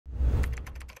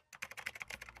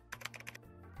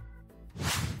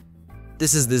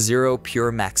This is the XERO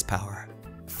Pure MAX Power.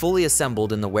 Fully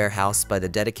assembled in the warehouse by the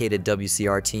dedicated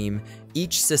WCR team,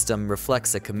 each system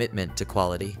reflects a commitment to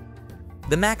quality.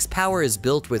 The Max Power is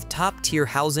built with top-tier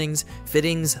housings,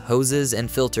 fittings, hoses,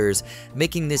 and filters,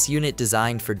 making this unit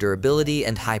designed for durability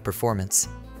and high performance.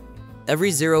 Every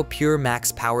XERO Pure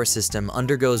MAX Power system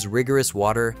undergoes rigorous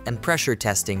water and pressure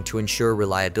testing to ensure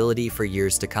reliability for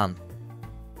years to come.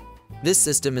 This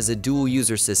system is a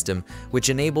dual-user system, which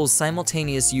enables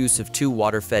simultaneous use of two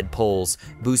water-fed poles,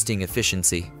 boosting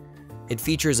efficiency. It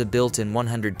features a built-in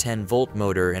 110-volt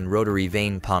motor and rotary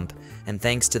vane pump, and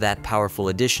thanks to that powerful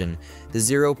addition, the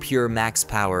XERO Pure MAX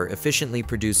Power efficiently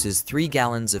produces 3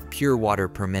 gallons of pure water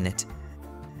per minute.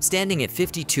 Standing at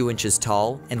 52 inches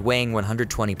tall and weighing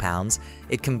 120 pounds,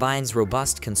 it combines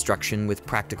robust construction with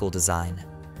practical design.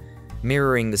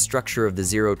 Mirroring the structure of the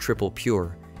XERO Triple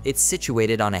Pure, it's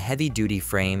situated on a heavy-duty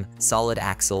frame, solid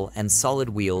axle, and solid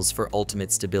wheels for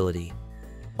ultimate stability.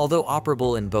 Although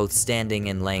operable in both standing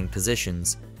and laying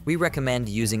positions, we recommend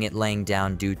using it laying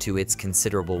down due to its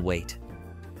considerable weight.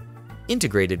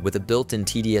 Integrated with a built-in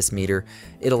TDS meter,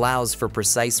 it allows for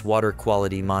precise water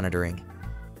quality monitoring.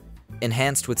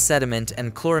 Enhanced with sediment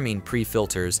and chloramine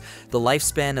pre-filters, the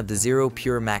lifespan of the XERO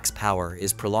Pure MAX Power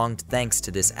is prolonged thanks to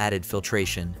this added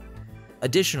filtration.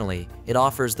 Additionally, it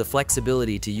offers the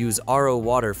flexibility to use RO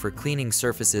water for cleaning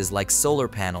surfaces like solar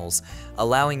panels,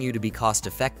 allowing you to be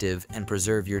cost-effective and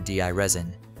preserve your DI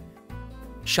resin.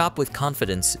 Shop with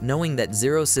confidence knowing that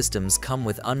XERO systems come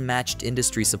with unmatched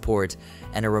industry support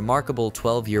and a remarkable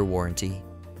 12-year warranty.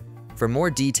 For more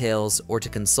details or to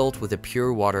consult with a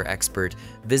pure water expert,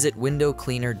 visit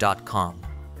windowcleaner.com.